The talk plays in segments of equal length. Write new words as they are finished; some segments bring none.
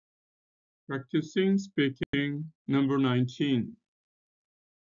Practicing speaking number 19.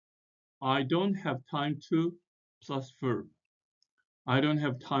 I don't have time to plus verb. I don't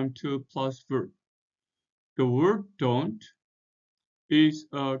have time to plus verb. The word don't is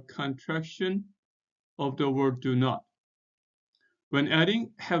a contraction of the word do not. When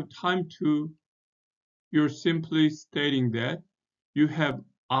adding have time to, you're simply stating that you have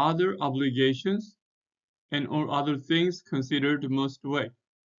other obligations and or other things considered must wait.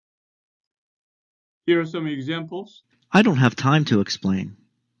 Here are some examples. I don't have time to explain.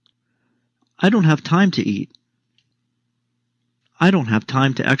 I don't have time to eat. I don't have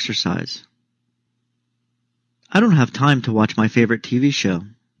time to exercise. I don't have time to watch my favorite TV show.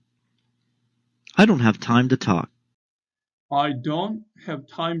 I don't have time to talk. I don't have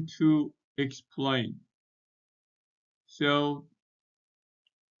time to explain. So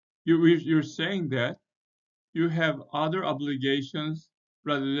you're saying that you have other obligations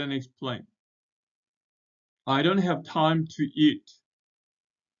rather than explain. I don't have time to eat.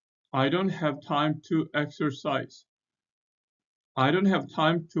 I don't have time to exercise. I don't have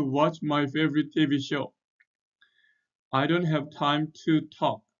time to watch my favorite TV show. I don't have time to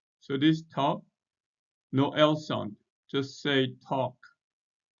talk. So this talk, no L sound, just say talk.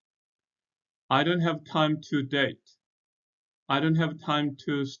 I don't have time to date. I don't have time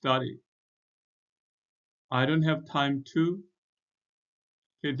to study. I don't have time to.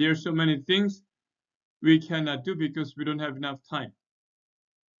 Okay, there are so many things we cannot do because we don't have enough time.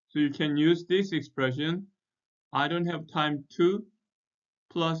 So you can use this expression, I don't have time to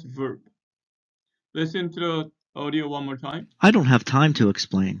plus verb. Listen to the audio one more time. I don't have time to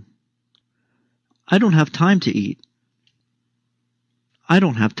explain. I don't have time to eat. I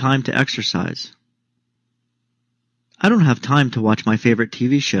don't have time to exercise. I don't have time to watch my favorite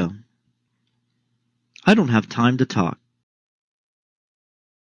TV show. I don't have time to talk.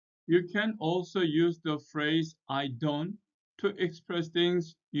 You can also use the phrase I don't to express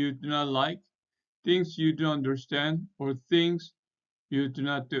things you do not like, things you don't understand, or things you do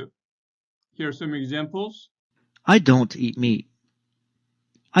not do. Here are some examples. I don't eat meat.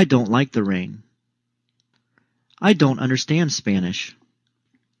 I don't like the rain. I don't understand Spanish.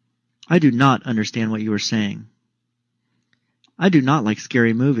 I do not understand what you are saying. I do not like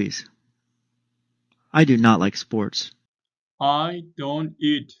scary movies. I do not like sports. I don't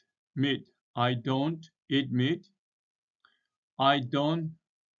eat meat. I don't eat meat. I don't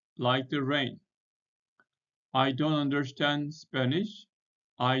like the rain. I don't understand Spanish.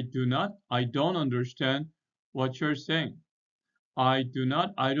 I don't understand what you're saying. I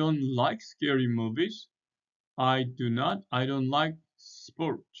don't like scary movies. I don't like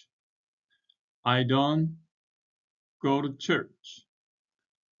sports. I don't go to church.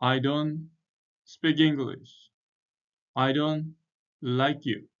 I don't speak English. I don't like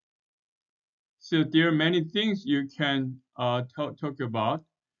you. So there are many things you can talk about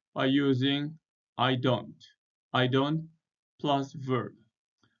by using I don't. I don't plus verb.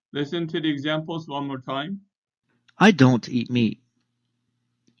 Listen to the examples one more time. I don't eat meat.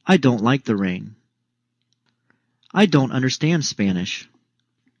 I don't like the rain. I don't understand Spanish.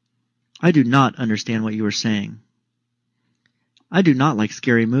 I do not understand what you are saying. I do not like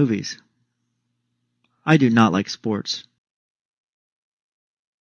scary movies. I do not like sports.